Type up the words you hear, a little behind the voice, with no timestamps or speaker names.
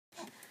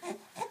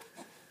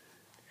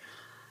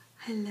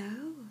Hello.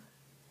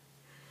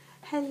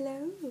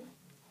 Hello.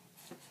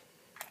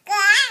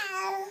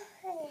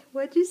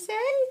 What'd you say?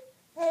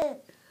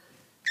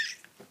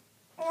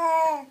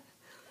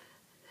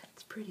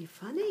 That's pretty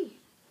funny.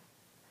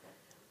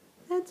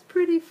 That's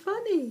pretty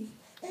funny.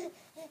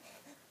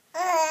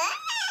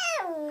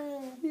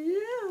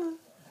 Yeah.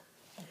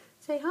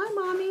 Say hi,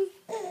 Mommy.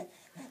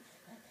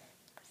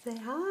 Say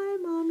hi,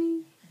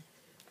 Mommy.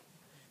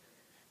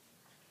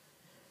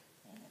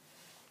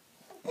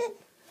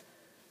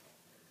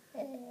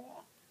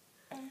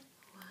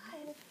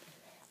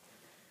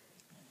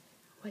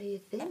 What do you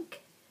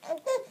think?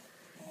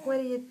 What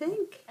do you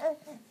think?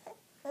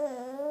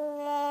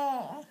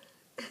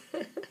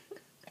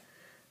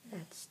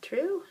 That's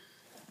true.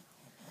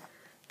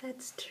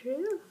 That's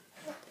true.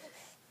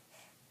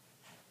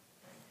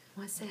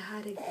 Want to say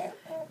hi to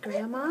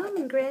Grandma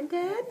and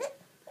Granddad?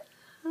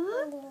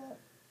 Huh?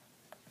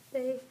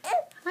 Say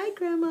hi,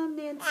 Grandma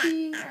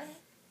Nancy. Hi,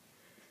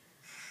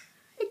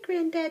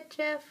 Granddad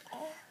Jeff.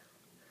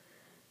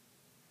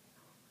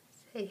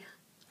 Say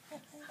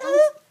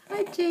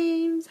hi,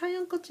 James. Hi,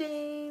 Uncle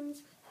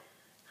James.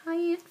 Hi,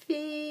 Aunt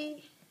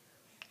Fee.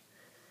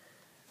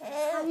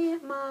 Hi,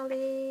 Aunt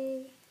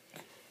Molly.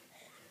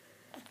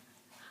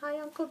 Hi,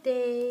 Uncle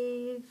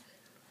Dave.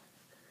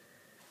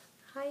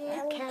 Hi,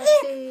 Aunt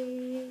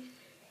Cassie.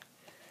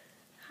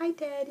 Hi,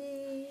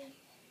 Daddy.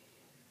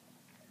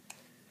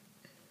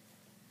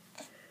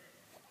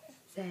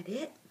 Is that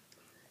it?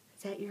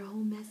 Is that your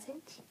whole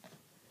message?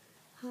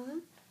 Huh?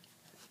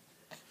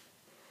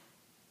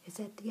 Is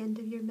that the end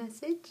of your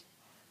message?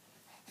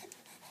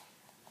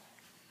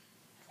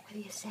 What do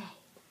you say?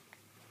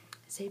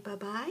 Say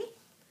bye-bye?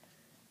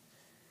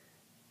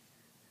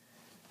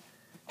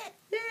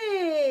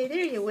 Hey,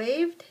 there you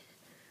waved.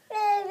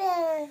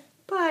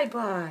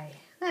 Bye-bye.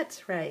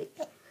 That's right.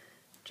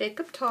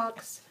 Jacob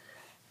talks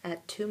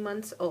at 2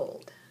 months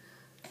old.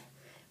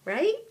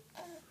 Right?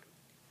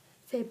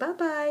 Say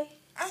bye-bye.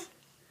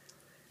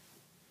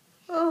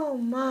 Oh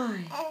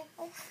my.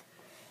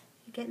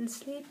 You getting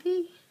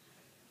sleepy?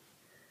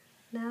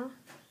 No?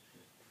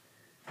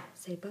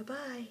 Say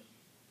bye-bye.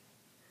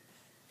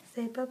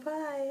 Say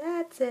bye-bye.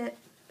 That's it.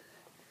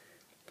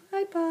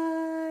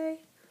 Bye-bye.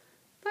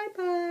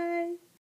 Bye-bye.